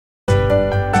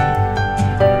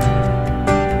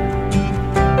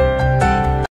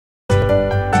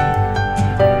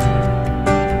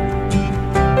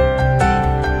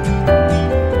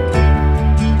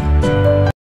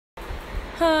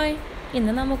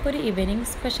ഇന്ന് നമുക്കൊരു evening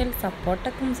special സപ്പോട്ട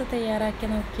കുംസ് തയ്യാറാക്കി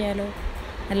നോക്കിയാലോ.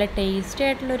 നല്ല ടേസ്റ്റി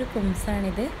ആയിട്ടുള്ളൊരു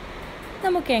കുംസാണിത്.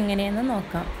 നമുക്ക് എങ്ങനെയെന്ന്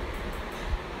നോക്കാം.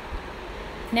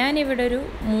 ഞാനിവിടെ ഒരു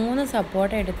 3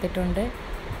 സപ്പോട്ട എടുത്തിട്ടുണ്ട്.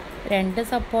 2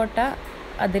 സപ്പോട്ട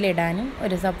അതിലിടാനും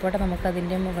 1 സപ്പോട്ട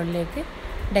നമുക്കതിൻ്റെ മുകളിലേക്ക്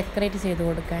ഡെക്കറേറ്റ് ചെയ്ത്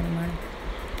കൊടുക്കാനുമാണ്.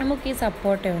 നമുക്ക് ഈ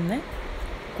സപ്പോട്ട ഒന്ന്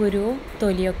കുരുവും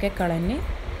തൊലിയൊക്കെ കളഞ്ഞ്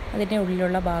അതിൻ്റെ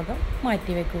ഉള്ളിലുള്ള ഭാഗം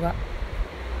മാറ്റി വയ്ക്കുക.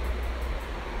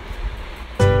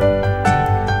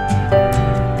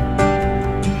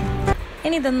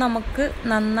 ഇനി ഇതൊന്ന് നമുക്ക്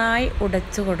നന്നായി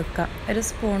ഉടച്ചു കൊടുക്കാം. ഒരു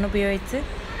സ്പൂൺ ഉപയോഗിച്ച്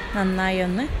നന്നായി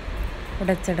ഒന്ന്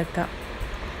ഉടച്ചെടുക്കാം.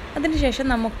 അതിനുശേഷം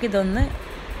നമുക്കിതൊന്ന്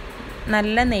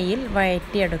നല്ല നെയ്യിൽ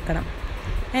വഴറ്റിയെടുക്കണം.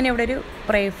 ഞാനിവിടെ ഒരു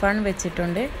ഫ്രൈ പാൻ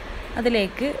വെച്ചിട്ടുണ്ട്.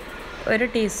 അതിലേക്ക് 1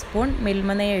 ടീസ്പൂൺ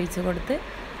മിൽമ നെയ്യ് ഒഴിച്ച് കൊടുത്ത്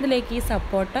അതിലേക്ക് ഈ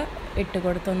സപ്പോട്ട ഇട്ട്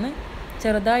കൊടുത്തൊന്ന്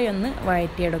ചെറുതായി ഒന്ന്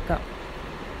വഴറ്റിയെടുക്കാം.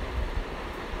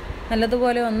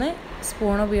 നല്ലതുപോലെ ഒന്ന്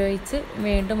സ്പൂൺ ഉപയോഗിച്ച്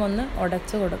വീണ്ടും ഒന്ന്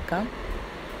ഉടച്ചു കൊടുക്കാം.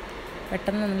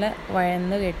 പെട്ടെന്ന് നല്ല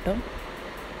വഴന്ന് കിട്ടും.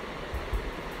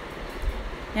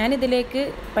 ഞാനിതിലേക്ക്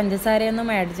പഞ്ചസാരയൊന്നും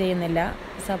ആഡ് ചെയ്യുന്നില്ല.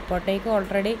 സപ്പോട്ടയ്ക്ക്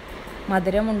ഓൾറെഡി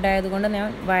മധുരം ഉണ്ടായതുകൊണ്ട്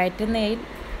ഞാൻ വഴറ്റുന്നതിൽ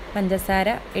പഞ്ചസാര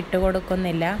ഇട്ട്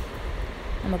കൊടുക്കുന്നില്ല.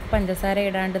 നമുക്ക് പഞ്ചസാര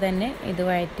ഇടാണ്ട് തന്നെ ഇത്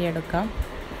വഴറ്റിയെടുക്കാം.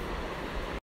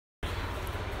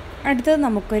 അടുത്തത്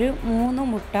നമുക്കൊരു 3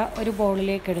 മുട്ട ഒരു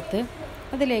ബൗളിലേക്ക് എടുത്ത്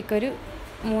അതിലേക്കൊരു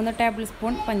 3 ടേബിൾ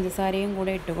സ്പൂൺ പഞ്ചസാരയും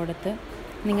കൂടെ ഇട്ട് കൊടുത്ത്,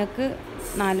 നിങ്ങൾക്ക്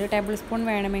 4 ടേബിൾ സ്പൂൺ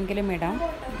വേണമെങ്കിലും ഇടാം.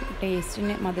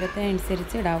 ടേസ്റ്റിന്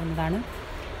മധുരത്തിനനുസരിച്ച് ഇടാവുന്നതാണ്.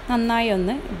 നന്നായി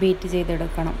ഒന്ന് ബീറ്റ്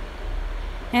ചെയ്തെടുക്കണം.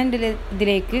 ഞാൻ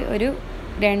ഇതിലേക്ക് ഒരു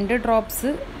 2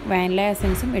 ഡ്രോപ്സ് വാനില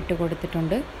എസൻസും ഇട്ട്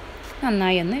കൊടുത്തിട്ടുണ്ട്.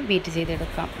 നന്നായി ഒന്ന് ബീറ്റ്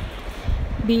ചെയ്തെടുക്കാം.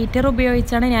 ബീറ്റർ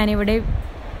ഉപയോഗിച്ചാണ് ഞാനിവിടെ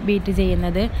ബീറ്റ്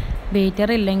ചെയ്യുന്നത്. ബീറ്റർ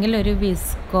ഇല്ലെങ്കിൽ ഒരു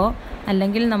വിസ്കോ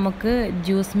അല്ലെങ്കിൽ നമുക്ക്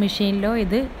ജ്യൂസ് മെഷീനിലോ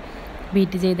ഇത്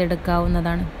ബീറ്റ്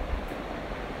ചെയ്തെടുക്കാവുന്നതാണ്.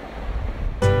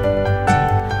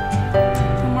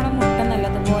 നമ്മുടെ മുട്ട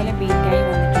നല്ലതുപോലെ ബീറ്റായി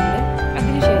വന്നിട്ടുണ്ട്.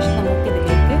 അതിനുശേഷം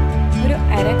നമുക്കിതിലേക്ക് ഒരു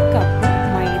 1/2 കപ്പ്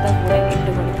മൈദ കൂടെ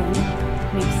ഇട്ട് കൊടുത്തൊന്ന്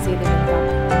മിക്സ് ചെയ്തെടുക്കാം.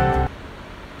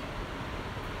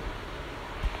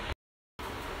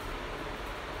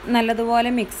 നല്ലതുപോലെ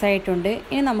മിക്സ് ആയിട്ടുണ്ട്.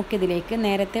 ഇനി നമുക്കിതിലേക്ക്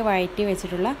നേരത്തെ വഴറ്റി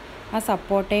വെച്ചിട്ടുള്ള ആ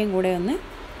സപ്പോട്ടയും കൂടെ ഒന്ന്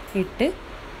ഇട്ട്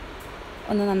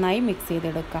ഒന്ന് നന്നായി മിക്സ്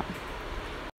ചെയ്തെടുക്കാം.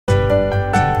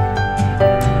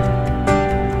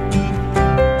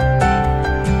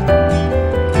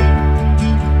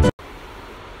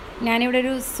 ഞാനിവിടെ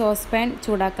ഒരു സോസ് പാൻ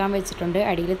ചൂടാക്കാൻ വെച്ചിട്ടുണ്ട്.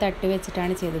 അടിയിൽ തട്ടി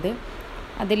വെച്ചിട്ടാണ് ചെയ്തത്.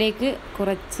 അതിലേക്ക്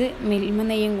കുറച്ച് മിൽമ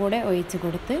നെയ്യും കൂടെ ഒഴിച്ച്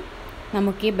കൊടുത്ത്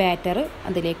നമുക്ക് ഈ ബാറ്റർ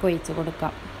അതിലേക്ക് ഒഴിച്ച്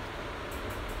കൊടുക്കാം.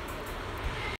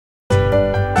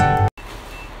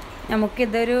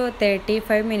 നമുക്കിതൊരു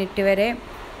 35 മിനിറ്റ് വരെ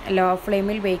ലോ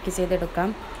ഫ്ലെയിമിൽ ബേക്ക് ചെയ്തെടുക്കാം.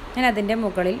 ഞാൻ അതിൻ്റെ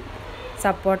മുകളിൽ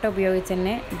സപ്പോട്ട ഉപയോഗിച്ച്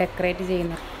തന്നെ ഡെക്കറേറ്റ്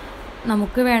ചെയ്യുന്നു.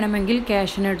 നമുക്ക് വേണമെങ്കിൽ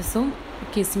കാഷ്യൂ നട്ട്സും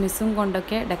കിസ്മിസും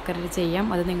കൊണ്ടൊക്കെ ഡെക്കറേറ്റ് ചെയ്യാം.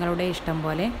 അത് നിങ്ങളുടെ ഇഷ്ടം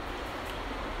പോലെ.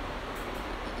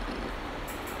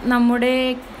 നമ്മുടെ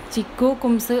ചിക്കു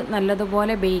കുംസ്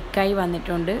നല്ലതുപോലെ ബേക്കായി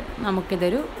വന്നിട്ടുണ്ട്.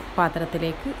 നമുക്കിതൊരു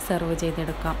പാത്രത്തിലേക്ക് സെർവ്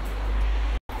ചെയ്തെടുക്കാം.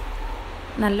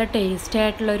 നല്ല ടേസ്റ്റി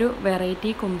ആയിട്ടുള്ളൊരു വെറൈറ്റി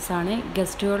കുംസാണ്.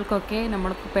 ഗസ്റ്റുകൾക്കൊക്കെ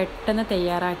നമ്മൾക്ക് പെട്ടെന്ന്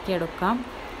തയ്യാറാക്കിയെടുക്കാം.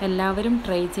 എല്ലാവരും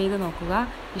ട്രൈ ചെയ്ത് നോക്കുക.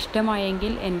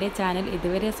 ഇഷ്ടമായെങ്കിൽ എൻ്റെ ചാനൽ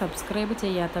ഇതുവരെ സബ്സ്ക്രൈബ്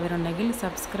ചെയ്യാത്തവരുണ്ടെങ്കിൽ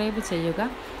സബ്സ്ക്രൈബ് ചെയ്യുക,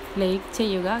 ലൈക്ക്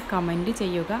ചെയ്യുക, കമൻറ്റ്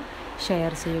ചെയ്യുക,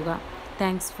 ഷെയർ ചെയ്യുക.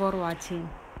 Thanks for watching.